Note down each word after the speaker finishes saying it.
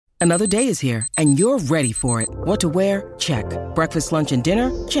Another day is here, and you're ready for it. What to wear? Check. Breakfast, lunch, and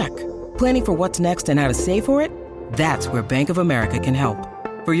dinner? Check. Planning for what's next and how to save for it? That's where Bank of America can help.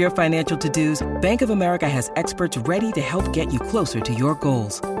 For your financial to-dos, Bank of America has experts ready to help get you closer to your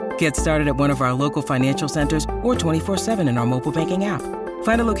goals. Get started at one of our local financial centers or 24/7 in our mobile banking app.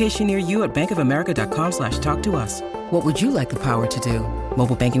 Find a location near you at bankofamerica.com/talktous. What would you like the power to do?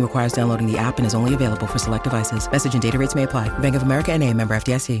 Mobile banking requires downloading the app and is only available for select devices. Message and data rates may apply. Bank of America N.A., member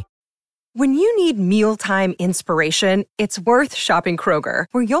FDIC. When you need mealtime inspiration, it's worth shopping Kroger,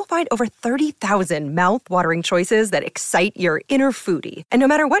 where you'll find over 30,000 mouth-watering choices that excite your inner foodie. And no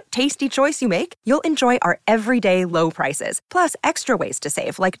matter what tasty choice you make, you'll enjoy our everyday low prices, plus extra ways to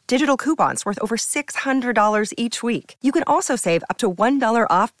save, like digital coupons worth over $600 each week. You can also save up to $1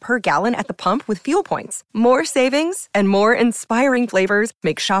 off per gallon at the pump with fuel points. More savings and more inspiring flavors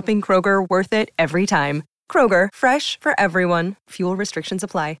make shopping Kroger worth it every time. Kroger, fresh for everyone. Fuel restrictions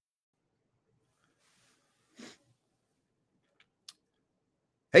apply.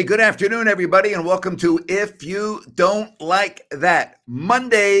 Hey, good afternoon, everybody, and welcome to If You Don't Like That.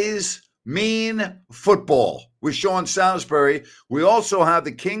 Mondays mean football with Sean Salisbury. We also have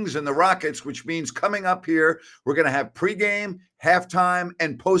the Kings and the Rockets, which means coming up here, we're going to have pregame, halftime,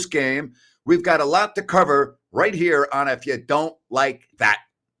 and postgame. We've got a lot to cover right here on If You Don't Like That.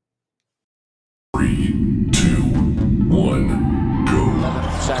 3, 2, 1,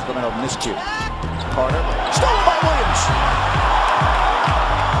 go. Sacramento miscue. Carter. Stolen by Williams.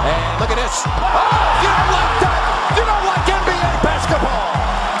 And look at this. Oh, you don't like that. You don't like NBA basketball.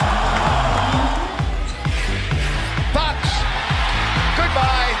 Fox.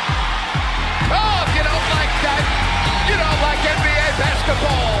 Goodbye. Oh, if you don't like that, you don't like NBA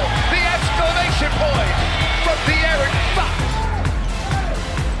basketball. The exclamation point from De'Aaron Fox.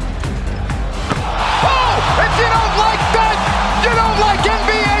 Oh, if you don't like that, you don't like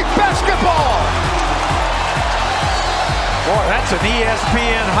NBA basketball. Boy, that's an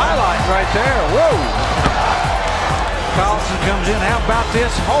ESPN highlight right there. Whoa. Carlson comes in. How about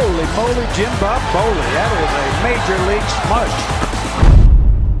this? Holy moly, Jim Bob Boley. That is a major league smush.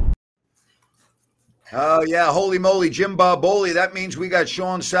 Oh, yeah. Holy moly, Jim Bob Boley. That means we got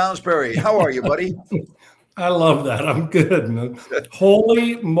Sean Salisbury. How are you, buddy? I love that. I'm good, man.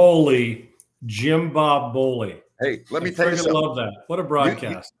 Holy moly, Jim Bob Boley. Hey, let me tell you something. I love that. What a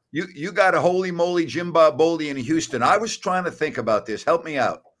broadcast. You got a holy moly Jim Bob Boley in Houston. I was trying to think about this. Help me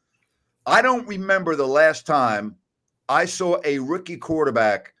out. I don't remember the last time I saw a rookie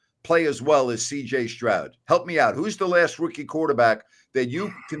quarterback play as well as C.J. Stroud. Help me out. Who's the last rookie quarterback that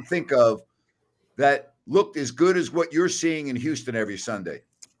you can think of that looked as good as what you're seeing in Houston every Sunday?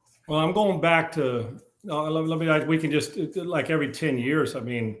 Well, I'm going back to we can just, like every 10 years. I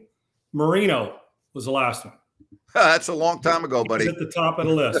mean, Marino was the last one. That's a long time ago, buddy. He's at the top of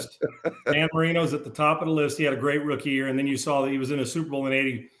the list. Dan Marino's at the top of the list. He had a great rookie year, and then you saw that he was in a Super Bowl in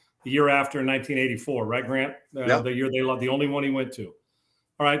 '80, the year after in 1984, right, Grant? Yep. The year the only one he went to.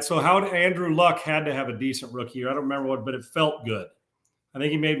 All right, so Andrew Luck had to have a decent rookie year. I don't remember what, but it felt good. I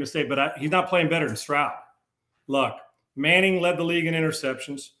think he made a mistake, but he's not playing better than Stroud. Luck. Manning led the league in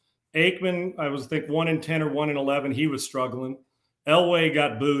interceptions. Aikman, I was 1 in 10 or 1 in 11. He was struggling. Elway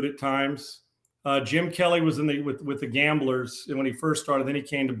got booed at times. Jim Kelly was with the Gamblers when he first started. Then he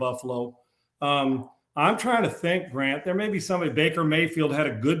came to Buffalo. I'm trying to think, Grant. There may be somebody. Baker Mayfield had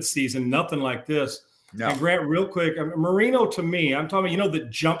a good season, nothing like this. No. And Grant, real quick, Marino to me, I'm talking about,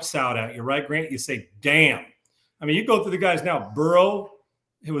 that jumps out at you, right, Grant? You say, damn. I mean, you go through the guys now. Burrow,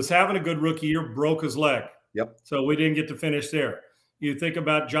 he was having a good rookie year, broke his leg. Yep. So we didn't get to finish there. You think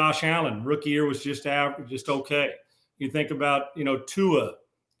about Josh Allen, rookie year was just average, just okay. You think about, Tua.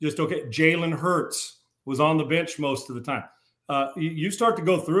 Just okay. Jalen Hurts was on the bench most of the time. You start to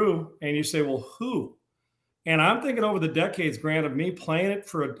go through and you say, well, who? And I'm thinking over the decades, Grant, of me playing it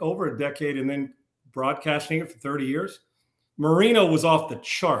for over a decade and then broadcasting it for 30 years. Marino was off the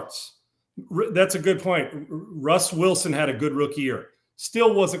charts. That's a good point. Russ Wilson had a good rookie year.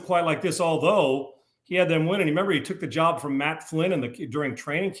 Still wasn't quite like this, although he had them winning. Remember, he took the job from Matt Flynn during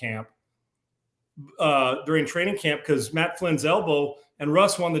training camp. Because Matt Flynn's elbow, and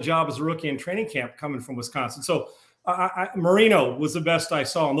Russ won the job as a rookie in training camp coming from Wisconsin. So Marino was the best I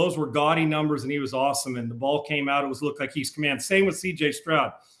saw, and those were gaudy numbers, and he was awesome. And the ball came out; looked like he's command. Same with C.J.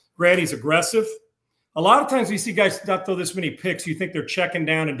 Stroud. Grant, he's aggressive. A lot of times we see guys not throw this many picks. You think they're checking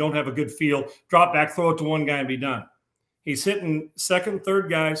down and don't have a good feel. Drop back, throw it to one guy, and be done. He's hitting second,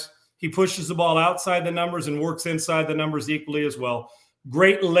 third guys. He pushes the ball outside the numbers and works inside the numbers equally as well.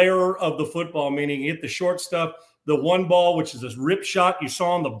 Great layer of the football, meaning he hit the short stuff. The one ball, which is this rip shot you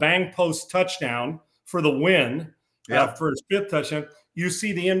saw on the bang post touchdown for the win, for his fifth touchdown. You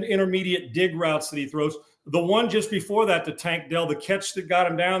see the intermediate dig routes that he throws. The one just before that to Tank Dell, the catch that got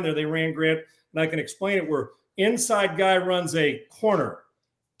him down there, they ran, Grant, and I can explain it, where inside guy runs a corner,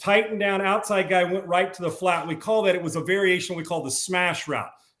 tightened down, outside guy went right to the flat. We call that, it was a variation we call the smash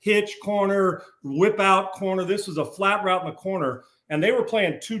route. Hitch corner, whip out corner. This was a flat route in the corner. And they were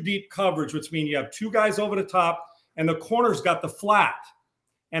playing two deep coverage, which means you have two guys over the top and the corner's got the flat.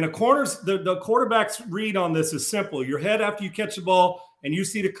 And the corners, the quarterback's read on this is simple. Your head after you catch the ball and you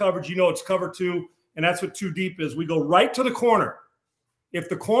see the coverage, you know it's cover two, and that's what two deep is. We go right to the corner. If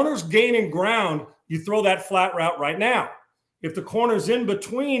the corner's gaining ground, you throw that flat route right now. If the corner's in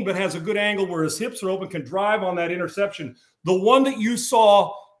between but has a good angle where his hips are open, can drive on that interception. The one that you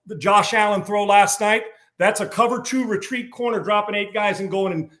saw the Josh Allen throw last night, that's a cover two retreat corner, dropping 8 guys and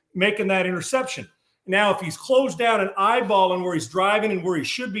going and making that interception. Now, if he's closed down and eyeballing where he's driving and where he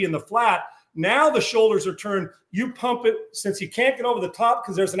should be in the flat, now the shoulders are turned. You pump it, since he can't get over the top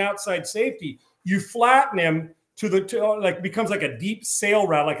because there's an outside safety, you flatten him like becomes like a deep sail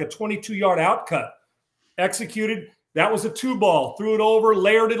route, like a 22-yard out cut. Executed. That was a 2-ball. Threw it over,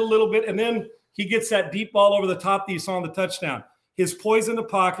 layered it a little bit, and then he gets that deep ball over the top that you saw on the touchdown. His poise in the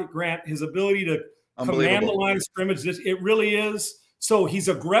pocket, Grant, his ability to command the line of scrimmage, it really is. So he's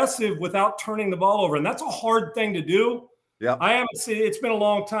aggressive without turning the ball over, and that's a hard thing to do. Yeah, I haven't seen. It's been a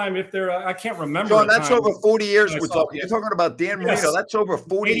long time. I can't remember. Sean, that's over 40 years. We're talking. You're talking about Dan Marino. That's over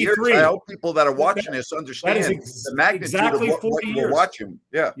 40 years. I hope people that are watching this understand the magnitude exactly of what we're watching.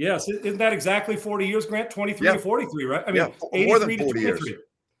 Yeah. Yes. Isn't that exactly 40 years, Grant? 23 to 43, right? I mean, more than 40 years.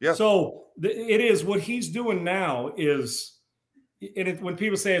 Yeah. So it is what he's doing now is. When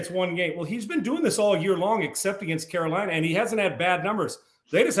people say it's one game, well, he's been doing this all year long, except against Carolina, and he hasn't had bad numbers.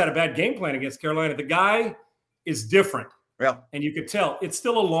 They just had a bad game plan against Carolina. The guy is different. Yeah. And you could tell it's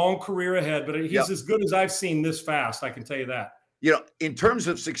still a long career ahead, but he's as good as I've seen this fast. I can tell you that. You know, in terms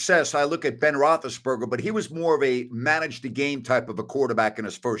of success, I look at Ben Roethlisberger, but he was more of a manage the game type of a quarterback in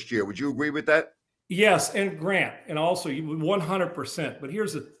his first year. Would you agree with that? Yes. And Grant, and also 100%. But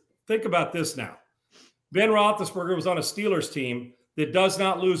think about this now. Ben Roethlisberger was on a Steelers team that does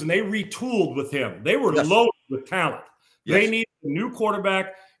not lose, and they retooled with him. They were loaded with talent. Yes. They needed a new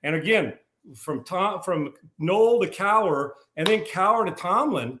quarterback. And again, from Noel to Cowher, and then Cowher to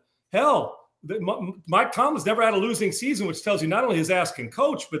Tomlin, Mike Tomlin's never had a losing season, which tells you not only his ass can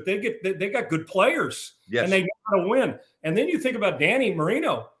coach, but they got good players, and they know how to win. And then you think about Danny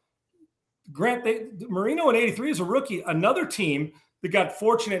Marino. Grant, Marino in '83 is a rookie. Another team that got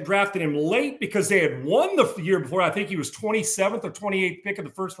fortunate drafted him late because they had won the year before. I think he was 27th or 28th pick of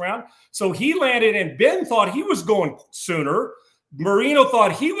the first round. So he landed, and Ben thought he was going sooner. Marino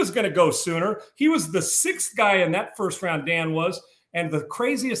thought he was going to go sooner. He was the 6th guy in that first round, Dan was. And the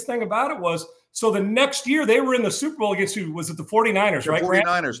craziest thing about it was, so the next year they were in the Super Bowl against who? Was it the 49ers, right?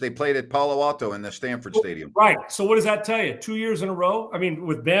 49ers. They played at Palo Alto in the Stanford Stadium. Right. So what does that tell you? 2 years in a row? I mean,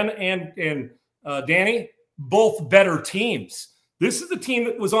 with Ben and Danny, both better teams. This is the team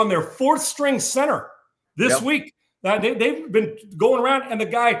that was on their 4th string center this week. They've been going around, and the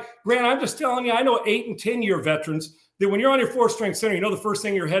guy, Grant, I'm just telling you, I know 8 and 10-year veterans that when you're on your 4th string center, you know the first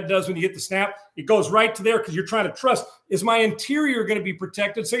thing your head does when you get the snap, it goes right to there because you're trying to trust, is my interior going to be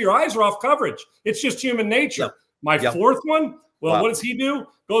protected? So your eyes are off coverage. It's just human nature. Yep. My 4th one, what does he do?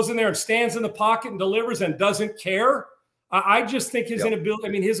 Goes in there and stands in the pocket and delivers and doesn't care. I just think his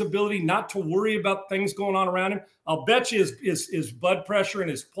inability, his ability not to worry about things going on around him. I'll bet you his blood pressure and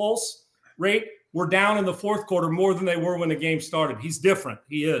his pulse rate were down in the 4th quarter more than they were when the game started. He's different.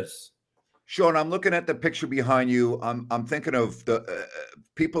 He is. Sean, I'm looking at the picture behind you. I'm thinking of the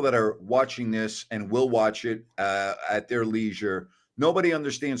people that are watching this and will watch it at their leisure. Nobody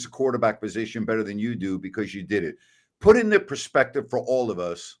understands the quarterback position better than you do because you did it. Put in the perspective for all of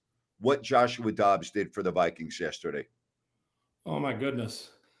us what Joshua Dobbs did for the Vikings yesterday. Oh, my goodness.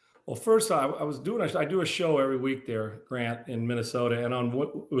 Well, first, I do a show every week there, Grant, in Minnesota. And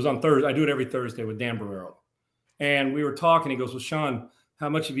it was on Thursday. I do it every Thursday with Dan Barrero. And we were talking. He goes, well, Sean, how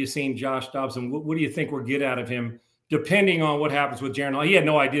much have you seen Josh Dobbs? And what do you think we'll get out of him, depending on what happens with Jaren Hall? He had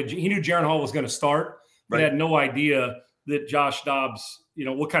no idea. He knew Jaren Hall was going to start, but had no idea that Josh Dobbs,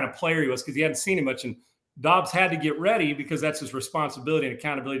 what kind of player he was, because he hadn't seen him much. And Dobbs had to get ready because that's his responsibility and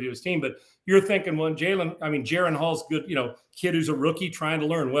accountability to his team. But you're thinking, well, Jaren Hall's good, kid who's a rookie trying to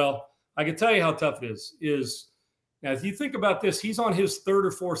learn. Well, I can tell you how tough it is now, if you think about this, he's on his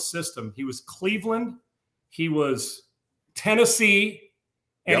 3rd or 4th system. He was Cleveland. He was Tennessee.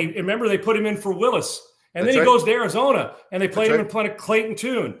 And remember, they put him in for Willis. And then he goes to Arizona, and they played him in front of Clayton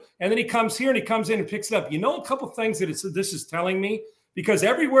Tune. And then he comes here, and he comes in and picks it up. A couple things that this is telling me, because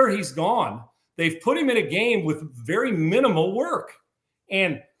everywhere he's gone, they've put him in a game with very minimal work.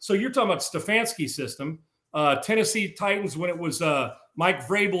 And so you're talking about Stefanski's system, Tennessee Titans when it was Mike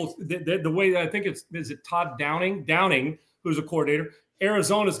Vrabel, the way that I think is it Todd Downing, who's a coordinator.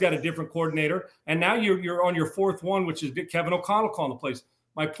 Arizona's got a different coordinator, and now you're on your fourth one, which is Kevin O'Connell calling the plays.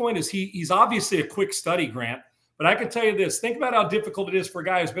 My point is he's obviously a quick study, Grant, but I can tell you this. Think about how difficult it is for a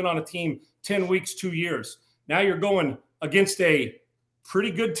guy who's been on a team 10 weeks, 2 years. Now you're going against a pretty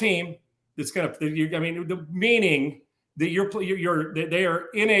good team that's going to – meaning that they are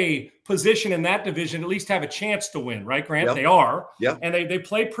in a position in that division at least have a chance to win, right, Grant? Yep. They are. Yep. And they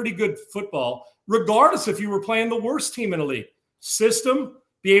play pretty good football, regardless if you were playing the worst team in the league. System,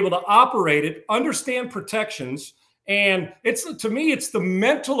 be able to operate it, understand protections, and to me, it's the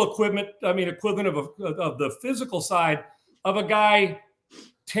mental equivalent of the physical side of a guy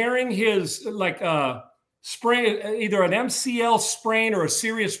tearing his sprain, either an MCL sprain or a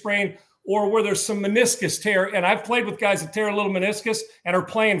serious sprain, or where there's some meniscus tear. And I've played with guys that tear a little meniscus and are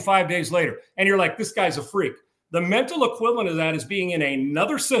playing 5 days later. And you're like, this guy's a freak. The mental equivalent of that is being in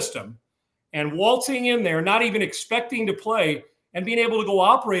another system and waltzing in there, not even expecting to play, and being able to go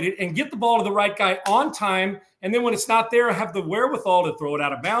operate it and get the ball to the right guy on time. And then when it's not there, have the wherewithal to throw it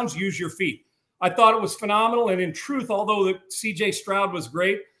out of bounds, use your feet. I thought it was phenomenal. And in truth, although CJ Stroud was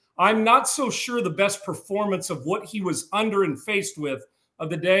great, I'm not so sure the best performance of what he was under and faced with of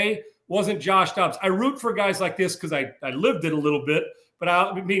the day wasn't Josh Dobbs. I root for guys like this because I lived it a little bit,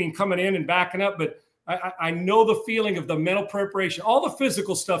 but meaning coming in and backing up. But I know the feeling of the mental preparation. All the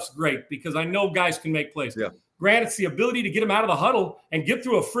physical stuff's great because I know guys can make plays. Yeah. Grant, it's the ability to get them out of the huddle and get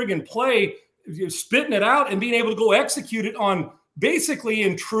through a friggin' play, spitting it out and being able to go execute it on basically,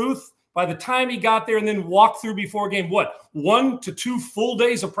 in truth, by the time he got there and then walk through before game, 1 to 2 full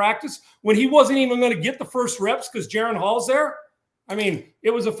days of practice when he wasn't even going to get the first reps because Jaron Hall's there? I mean, it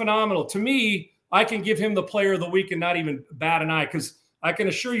was a phenomenal. To me, I can give him the player of the week and not even bat an eye because I can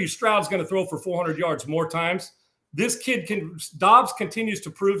assure you Stroud's going to throw for 400 yards more times. This kid Dobbs continues to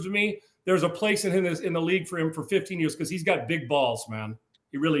prove to me there's a place in the league for him for 15 years because he's got big balls, man.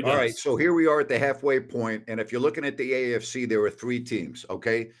 He really does. All right, so here we are at the halfway point, and if you're looking at the AFC, there are 3 teams,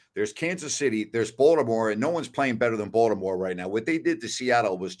 okay? There's Kansas City, there's Baltimore, and no one's playing better than Baltimore right now. What they did to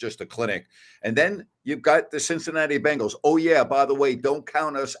Seattle was just a clinic. And then you've got the Cincinnati Bengals. Oh, yeah, by the way, don't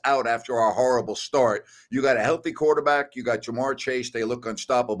count us out after our horrible start. You got a healthy quarterback. You got Jamar Chase. They look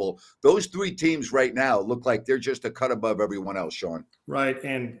unstoppable. Those 3 teams right now look like they're just a cut above everyone else, Sean. Right,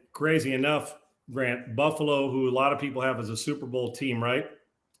 and crazy enough, Grant, Buffalo, who a lot of people have as a Super Bowl team, right?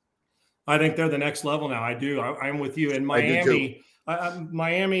 I think they're the next level now. I do. I'm with you. And Miami,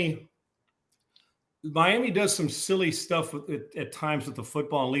 Miami does some silly stuff at times with the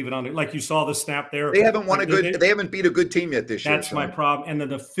football and leave it on there. Like you saw the snap there. They haven't they haven't beat a good team yet this year. That's my problem. And then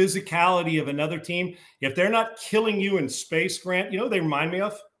the physicality of another team, if they're not killing you in space, Grant, you know what they remind me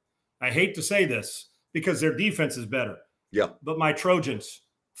of? I hate to say this because their defense is better. Yeah. But my Trojans,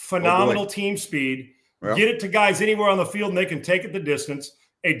 phenomenal team speed. Yeah. Get it to guys anywhere on the field and they can take it the distance.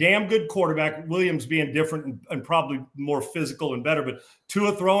 A damn good quarterback, Williams being different and probably more physical and better, but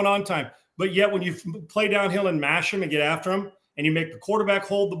Tua throwing on time. But yet when you play downhill and mash him and get after him and you make the quarterback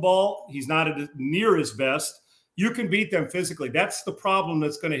hold the ball, he's not near his best. You can beat them physically. That's the problem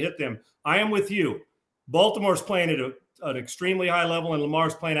that's going to hit them. I am with you. Baltimore's playing at an extremely high level and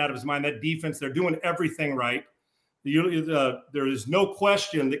Lamar's playing out of his mind. That defense, they're doing everything right. There is no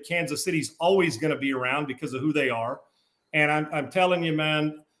question that Kansas City's always going to be around because of who they are. And I'm telling you,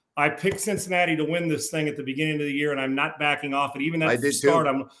 man, I picked Cincinnati to win this thing at the beginning of the year, and I'm not backing off it. Even at the start,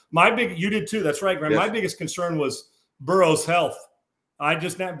 you did too. That's right, Graham. Yes. My biggest concern was Burrow's health.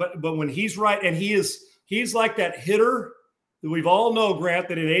 But when he's right, and he's like that hitter that we've all know, Grant,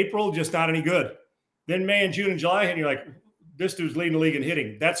 that in April just not any good. Then May and June and July, and you're like, this dude's leading the league in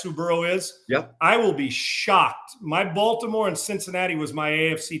hitting. That's who Burrow is. Yep. I will be shocked. My Baltimore and Cincinnati was my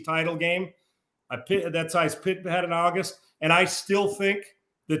AFC title game. That's how I had in August. And I still think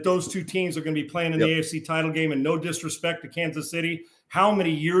that those 2 teams are going to be playing in the AFC title game. And no disrespect to Kansas City. How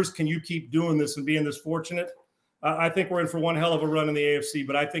many years can you keep doing this and being this fortunate? I think we're in for one hell of a run in the AFC,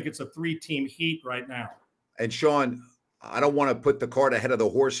 but I think it's a 3-team heat right now. And Sean, I don't want to put the cart ahead of the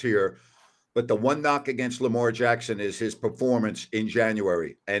horse here, but the one knock against Lamar Jackson is his performance in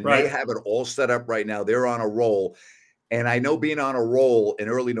January. And They have it all set up right now. They're on a roll. And I know being on a roll in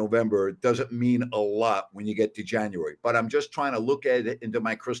early November doesn't mean a lot when you get to January, but I'm just trying to look at it into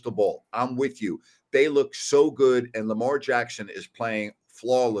my crystal ball. I'm with you. They look so good, and Lamar Jackson is playing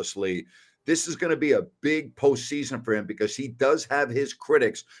flawlessly This is going to be a big postseason for him because he does have his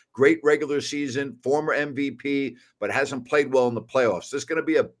critics. Great regular season, former MVP, but hasn't played well in the playoffs. This is going to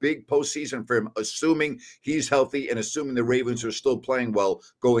be a big postseason for him, assuming he's healthy and assuming the Ravens are still playing well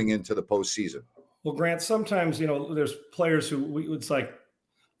going into the postseason. Well, Grant, sometimes, there's players who it's like,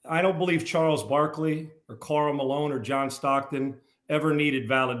 I don't believe Charles Barkley or Karl Malone or John Stockton ever needed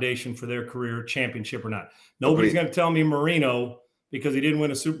validation for their career, championship or not. Nobody's going to tell me Marino, because he didn't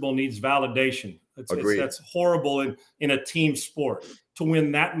win a Super Bowl, needs validation. That's horrible in a team sport. To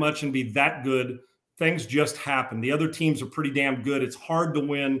win that much and be that good, things just happen. The other teams are pretty damn good. It's hard to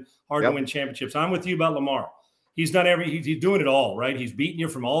win championships. I'm with you about Lamar. He's done he's doing it all, right? He's beating you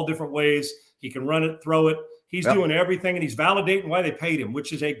from all different ways. He can run it, throw it. He's doing everything, and he's validating why they paid him,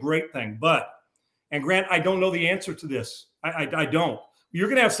 which is a great thing. And Grant, I don't know the answer to this. I don't. You're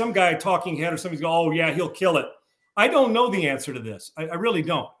going to have some guy talking head or somebody's go, oh, yeah, he'll kill it. I don't know the answer to this. I really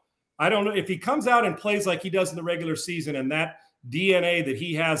don't. I don't know if he comes out and plays like he does in the regular season and that DNA that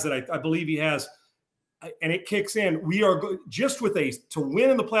he has, that I believe he has, and it kicks in, we are just to win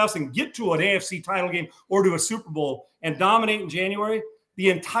in the playoffs and get to an AFC title game or to a Super Bowl and dominate in January. The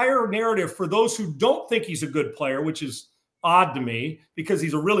entire narrative for those who don't think he's a good player, which is odd to me because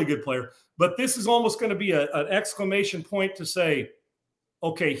he's a really good player, but this is almost going to be an exclamation point to say,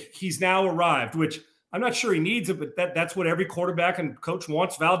 okay, he's now arrived, which I'm not sure he needs it, but that's what every quarterback and coach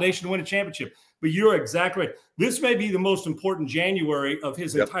wants, validation to win a championship. But you're exactly right. This may be the most important January of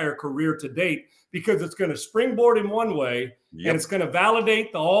his entire career to date because it's going to springboard him one way, and it's going to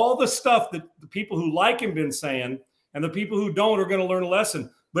validate all the stuff that the people who like him been saying, and the people who don't are going to learn a lesson.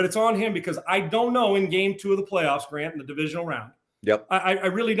 But it's on him because I don't know in game 2 of the playoffs, Grant, in the divisional round. I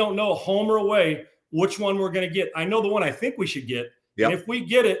really don't know, home or away, which one we're going to get. I know the one I think we should get. And if we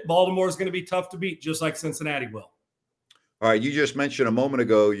get it, Baltimore is going to be tough to beat, just like Cincinnati will. All right, you just mentioned a moment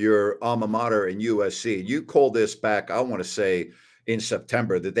ago your alma mater in USC. You called this back, I want to say, in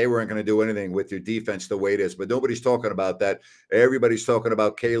September, that they weren't going to do anything with your defense the way it is. But nobody's talking about that. Everybody's talking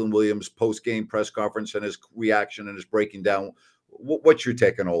about Kalen Williams' post-game press conference and his reaction and his breaking down. What's your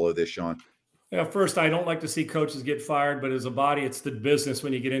take on all of this, Sean? Yeah, first, I don't like to see coaches get fired, but as a body, it's the business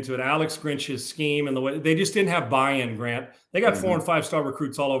when you get into it. Alex Grinch's scheme and the way they just didn't have buy-in, Grant. They got 4- and 5-star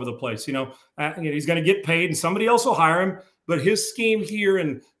recruits all over the place. He's going to get paid and somebody else will hire him. But his scheme here,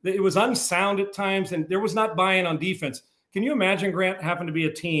 and it was unsound at times, and there was not buy-in on defense. Can you imagine, Grant, happened to be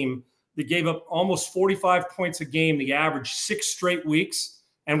a team that gave up almost 45 points a game, the average 6 straight weeks?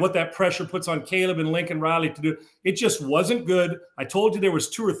 And what that pressure puts on Caleb and Lincoln Riley to do. It just wasn't good. I told you there was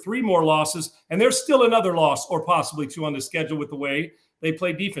 2 or 3 more losses, and there's still another loss or possibly 2 on the schedule with the way they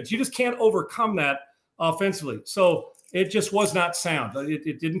play defense. You just can't overcome that offensively. So it just was not sound.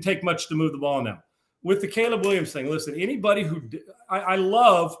 It didn't take much to move the ball now. With the Caleb Williams thing, listen, anybody who – I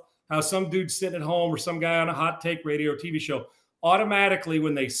love how some dude sitting at home or some guy on a hot take radio or TV show, automatically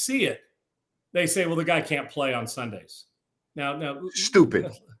when they see it, they say, well, the guy can't play on Sundays. Now,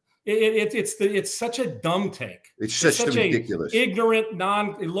 stupid. It's such a dumb take. It's such a ridiculous, ignorant,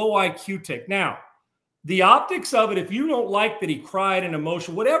 low IQ take. Now, the optics of it, if you don't like that he cried in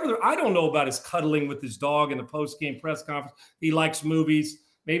emotion, whatever, I don't know about his cuddling with his dog in the post-game press conference. He likes movies.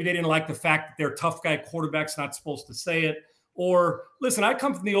 Maybe they didn't like the fact that their tough guy quarterback's not supposed to say it. Or, listen, I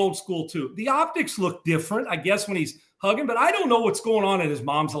come from the old school too. The optics look different, I guess, when he's hugging, but I don't know what's going on in his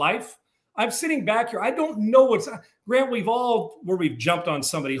mom's life. I'm sitting back here. I don't know what's – Grant, we've jumped on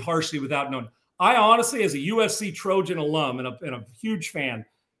somebody harshly without knowing. I honestly, as a USC Trojan alum and a huge fan,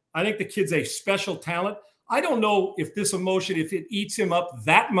 I think the kid's a special talent. I don't know if this emotion, if it eats him up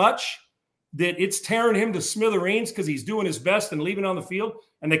that much, that it's tearing him to smithereens because he's doing his best and leaving on the field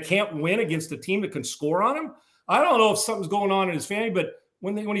and they can't win against a team that can score on him. I don't know if something's going on in his family, but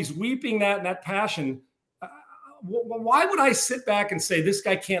when he's weeping that passion – why would I sit back and say this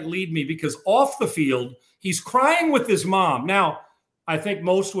guy can't lead me? Because off the field, he's crying with his mom. Now, I think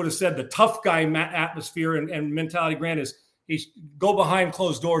most would have said the tough guy atmosphere and mentality, Grant, is go behind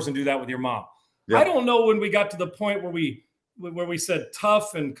closed doors and do that with your mom. Yeah. I don't know when we got to the point where we said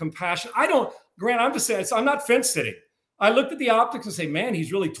tough and compassion. Grant, I'm just saying, I'm not fence sitting. I looked at the optics and say, man,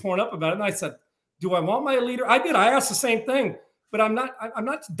 he's really torn up about it. And I said, do I want my leader? I did. I asked the same thing, but I'm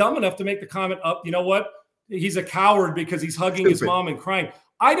not dumb enough to make the comment up. You know what? He's a coward because he's hugging his mom and crying.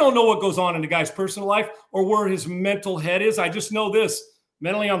 I don't know what goes on in the guy's personal life or where his mental head is. I just know this.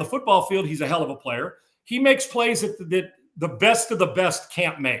 Mentally on the football field, he's a hell of a player. He makes plays that the best of the best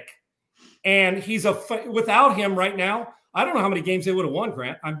can't make. And without him right now, I don't know how many games they would have won,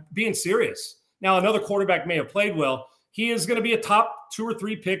 Grant. I'm being serious. Now, another quarterback may have played well. He is going to be a top 2 or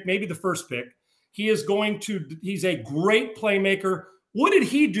 3 pick, maybe the first pick. He's a great playmaker. What did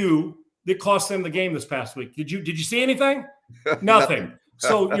he do that cost them the game this past week. Did you see anything? Nothing.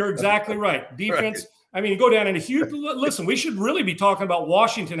 So you're exactly right. Defense. Right. I mean, go down and if you listen, we should really be talking about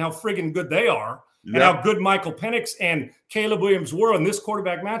Washington, how friggin' good they are, and how good Michael Penix and Caleb Williams were in this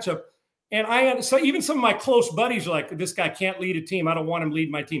quarterback matchup. And so even some of my close buddies are like, this guy can't lead a team. I don't want him to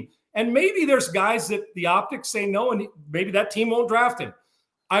lead my team. And maybe there's guys that the optics say no, and maybe that team won't draft him.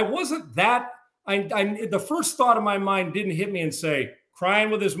 I wasn't that. The first thought of my mind didn't hit me and say,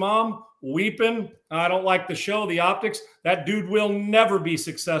 crying with his mom, weeping, I don't like the show, the optics. That dude will never be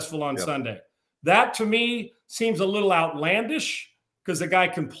successful on Sunday. That to me seems a little outlandish because the guy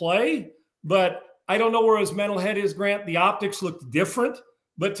can play, but I don't know where his mental head is, Grant. The optics looked different.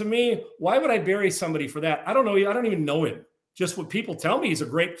 But to me, why would I bury somebody for that? I don't know. I don't even know him. Just what people tell me, he's a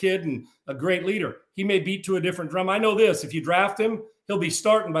great kid and a great leader. He may beat to a different drum. I know this. If you draft him, he'll be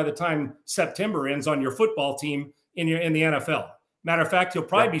starting by the time September ends on your football team in the NFL. Matter of fact, he'll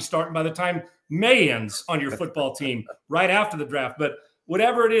probably be starting by the time May ends on your football team right after the draft. But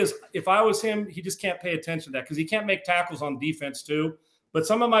whatever it is, if I was him, he just can't pay attention to that because he can't make tackles on defense too. But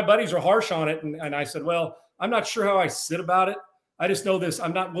some of my buddies are harsh on it. And I said, well, I'm not sure how I sit about it. I just know this.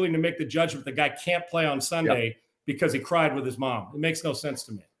 I'm not willing to make the judgment the guy can't play on Sunday because he cried with his mom. It makes no sense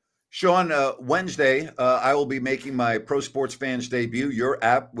to me. Sean, Wednesday, I will be making my Pro Sports Fans debut, your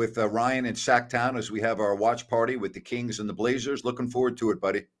app with Ryan in Sacktown as we have our watch party with the Kings and the Blazers. Looking forward to it,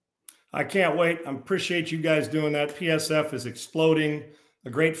 buddy. I can't wait. I appreciate you guys doing that. PSF is exploding.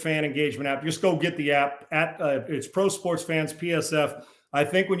 A great fan engagement app. Just go get the app. It's Pro Sports Fans PSF. I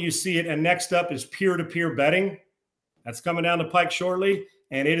think when you see it, and next up is peer-to-peer betting. That's coming down the pike shortly,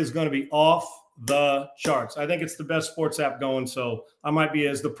 and it is going to be off the charts. I think it's the best sports app going, so I might be,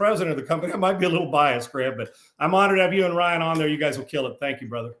 as the president of the company, I might be a little biased, Greg, but I'm honored to have you and Ryan on there. You guys will kill it. Thank you,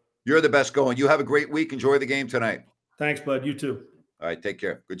 brother. You're the best going. You have a great week. Enjoy the game tonight. Thanks, bud. You too. All right, take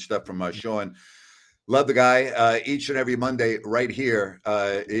care. Good stuff from Sean. Love the guy. Each and every Monday right here,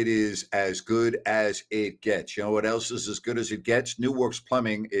 it is as good as it gets. You know what else is as good as it gets? New Works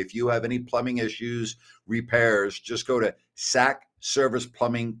Plumbing. If you have any plumbing issues, repairs, just go to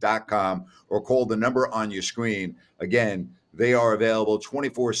sackserviceplumbing.com or call the number on your screen. Again, they are available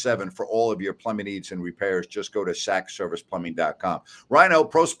 24/7 for all of your plumbing needs and repairs. Just go to sackserviceplumbing.com. Rhino,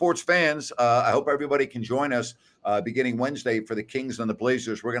 Pro Sports Fans, I hope everybody can join us beginning Wednesday for the Kings and the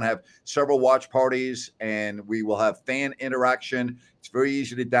Blazers. We're going to have several watch parties, and we will have fan interaction. It's very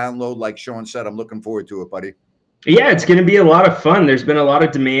easy to download. Like Sean said, I'm looking forward to it, buddy. Yeah, it's going to be a lot of fun. There's been a lot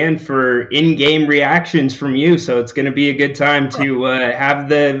of demand for in-game reactions from you, so it's going to be a good time to have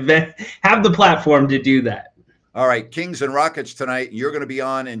the platform to do that. All right, Kings and Rockets tonight. You're going to be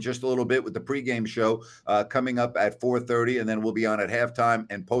on in just a little bit with the pregame show coming up at 4:30, and then we'll be on at halftime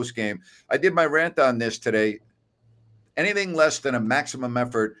and postgame. I did my rant on this today. Anything less than a maximum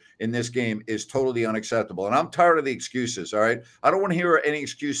effort in this game is totally unacceptable. And I'm tired of the excuses, all right? I don't want to hear any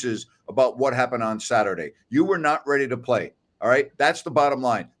excuses about what happened on Saturday. You were not ready to play, all right? That's the bottom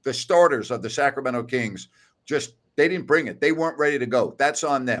line. The starters of the Sacramento Kings, they didn't bring it. They weren't ready to go. That's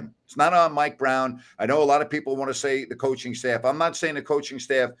on them. It's not on Mike Brown. I know a lot of people want to say the coaching staff. I'm not saying the coaching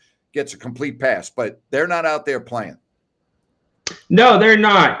staff gets a complete pass, but they're not out there playing. No, they're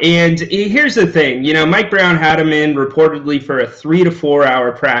not. And here's the thing. Mike Brown had him in reportedly for a 3 to 4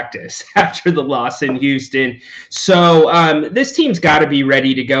 hour practice after the loss in Houston. So this team's got to be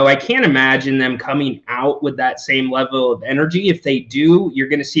ready to go. I can't imagine them coming out with that same level of energy. If they do, you're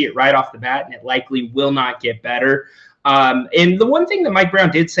going to see it right off the bat, and it likely will not get better. And the one thing that Mike Brown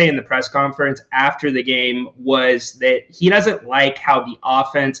did say in the press conference after the game was that he doesn't like how the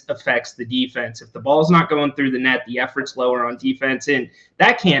offense affects the defense. If the ball's not going through the net, the effort's lower on defense, and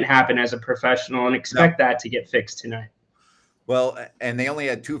that can't happen as a professional, and expect that to get fixed tonight. Well, and they only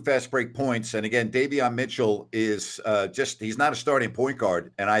had 2 fast break points. And again, Davion Mitchell is he's not a starting point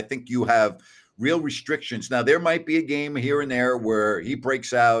guard. And I think you have real restrictions. Now, there might be a game here and there where he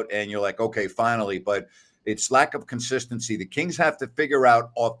breaks out and you're like, okay, finally, but it's lack of consistency. The Kings have to figure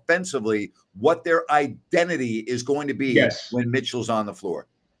out offensively what their identity is going to be when Mitchell's on the floor.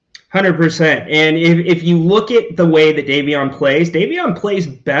 100%. And if you look at the way that Davion plays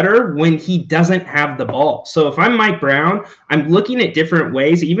better when he doesn't have the ball. So if I'm Mike Brown, I'm looking at different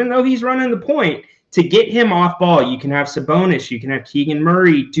ways, even though he's running the point, to get him off ball. You can have Sabonis, you can have Keegan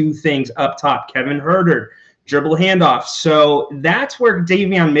Murray do things up top, Kevin Huerter, dribble handoff. So that's where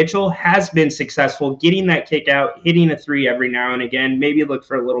Davion Mitchell has been successful, getting that kick out, hitting a 3 every now and again. Maybe look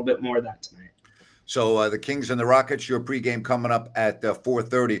for a little bit more of that tonight. So the Kings and the Rockets, your pregame coming up at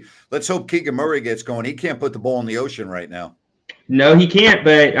 4:30. Let's hope Keegan Murray gets going. He can't put the ball in the ocean right now. No, he can't,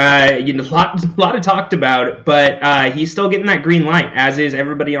 but a lot of talked about it, but he's still getting that green light, as is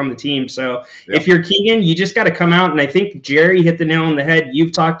everybody on the team. So if you're Keegan, you just got to come out, and I think Jerry hit the nail on the head.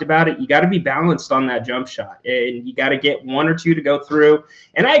 You've talked about it. You got to be balanced on that jump shot, and you got to get one or two to go through,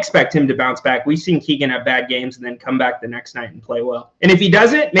 and I expect him to bounce back. We've seen Keegan have bad games and then come back the next night and play well. And if he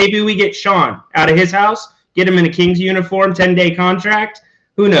doesn't, maybe we get Sean out of his house, get him in a Kings uniform, 10-day contract.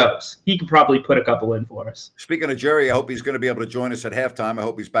 Who knows? He could probably put a couple in for us. Speaking of Jerry, I hope he's going to be able to join us at halftime. I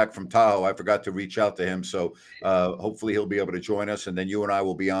hope he's back from Tahoe. I forgot to reach out to him. So hopefully he'll be able to join us. And then you and I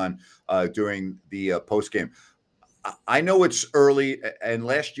will be on during the postgame. I know it's early. And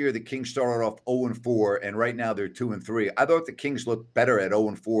last year, the Kings started off 0-4. And right now they're 2-3. I thought the Kings looked better at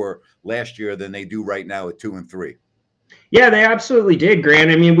 0-4 last year than they do right now at 2-3. Yeah, they absolutely did,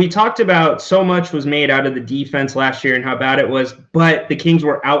 Grant. I mean, we talked about so much was made out of the defense last year and how bad it was, but the Kings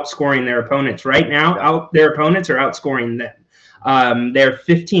were outscoring their opponents. Right now, their opponents are outscoring them. They're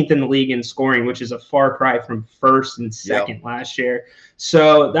 15th in the league in scoring, which is a far cry from first and second last year.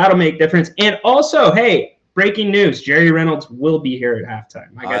 So that'll make difference. And also, hey, breaking news, Jerry Reynolds will be here at halftime.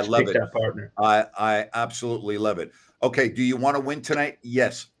 I got you picked that partner. I absolutely love it. Okay, do you want to win tonight?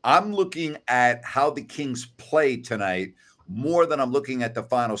 Yes. I'm looking at how the Kings play tonight more than I'm looking at the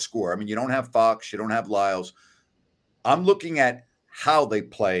final score. I mean, you don't have Fox, you don't have Lyles. I'm looking at how they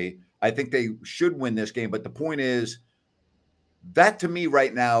play. I think they should win this game, but the point is that to me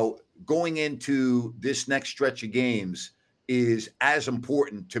right now, going into this next stretch of games is as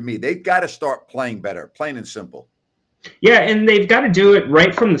important to me. They've got to start playing better, plain and simple. Yeah, and they've got to do it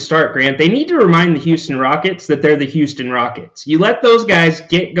right from the start, Grant. They need to remind the Houston Rockets that they're the Houston Rockets. You let those guys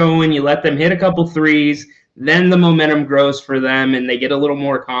get going, you let them hit a couple threes, then the momentum grows for them and they get a little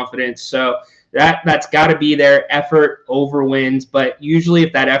more confidence. So that's got to be their effort over wins. But usually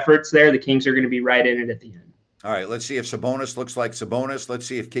if that effort's there, the Kings are going to be right in it at the end. All right, let's see if Sabonis looks like Sabonis. Let's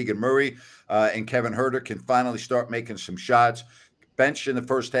see if Keegan Murray and Kevin Huerter can finally start making some shots. Bench in the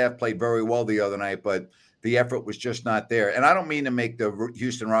first half played very well the other night, but the effort was just not there. And I don't mean to make the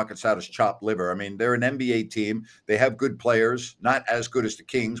Houston Rockets out as chopped liver. I mean, they're an NBA team. They have good players, not as good as the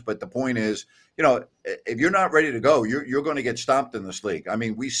Kings. But the point is, you know, if you're not ready to go, you're going to get stomped in this league. I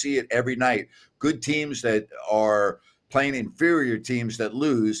mean, we see it every night. Good teams that are playing inferior teams that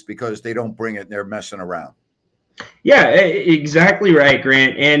lose because they don't bring it and they're messing around. Yeah, exactly right,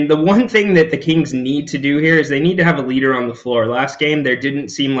 Grant. And the one thing that the Kings need to do here is they need to have a leader on the floor. Last game, there didn't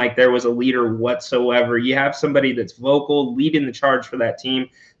seem like there was a leader whatsoever. You have somebody that's vocal, leading the charge for that team.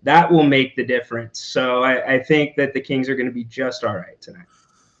 That will make the difference. So I think that the Kings are going to be just all right tonight.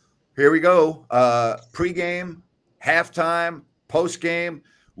 Here we go. Pre-game, halftime, post-game.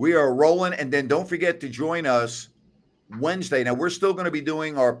 We are rolling. And then don't forget to join us Wednesday. Now, we're still going to be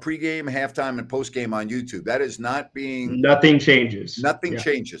doing our pregame, halftime, and postgame on YouTube. That is not being... Nothing changes. Nothing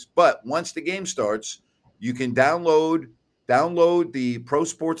changes. But once the game starts, you can download the Pro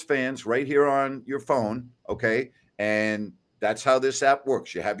Sports Fans right here on your phone, okay? And that's how this app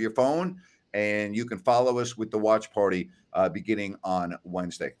works. You have your phone, and you can follow us with the watch party beginning on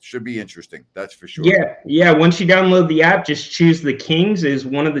Wednesday. Should be interesting. That's for sure. Yeah. Once you download the app, just choose the Kings as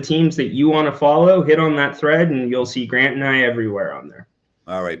one of the teams that you want to follow. Hit on that thread, and you'll see Grant and I everywhere on there.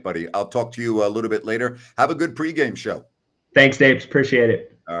 All right, buddy. I'll talk to you a little bit later. Have a good pregame show. Thanks, Dave. Appreciate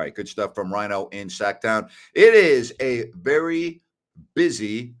it. All right. Good stuff from Rhino in Sacktown. It is a very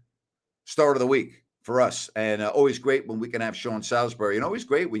busy start of the week for us, and always great when we can have Sean Salisbury, and always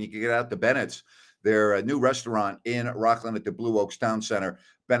great when you can get out to Bennett's, their new restaurant in Rockland at the Blue Oaks Town Center,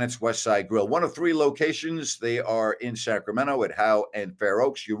 Bennett's West Side Grill. One of three locations. They are in Sacramento at Howe and Fair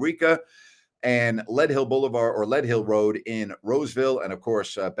Oaks, Eureka, and Lead Hill Boulevard or Lead Hill Road in Roseville, and of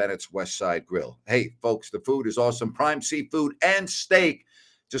course, Bennett's West Side Grill. Hey, folks, the food is awesome. Prime seafood and steak.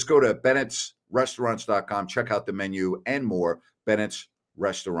 Just go to Bennett'sRestaurants.com. Check out the menu and more.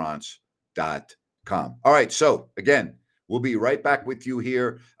 Bennett'sRestaurants.com. All right, so again, we'll be right back with you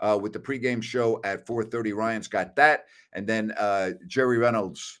here with the pregame show at 4:30. Ryan's got that. And then Jerry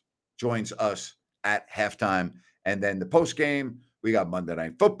Reynolds joins us at halftime. And then the postgame, we got Monday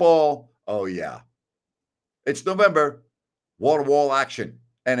Night Football. Oh, yeah. It's November, wall-to-wall action.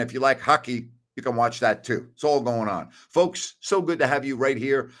 And if you like hockey, you can watch that too. It's all going on. Folks, so good to have you right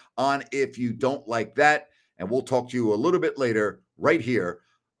here on If You Don't Like That. And we'll talk to you a little bit later right here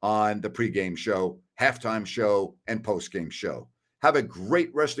on the pregame show, halftime show, and postgame show. Have a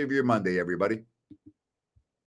great rest of your Monday, everybody.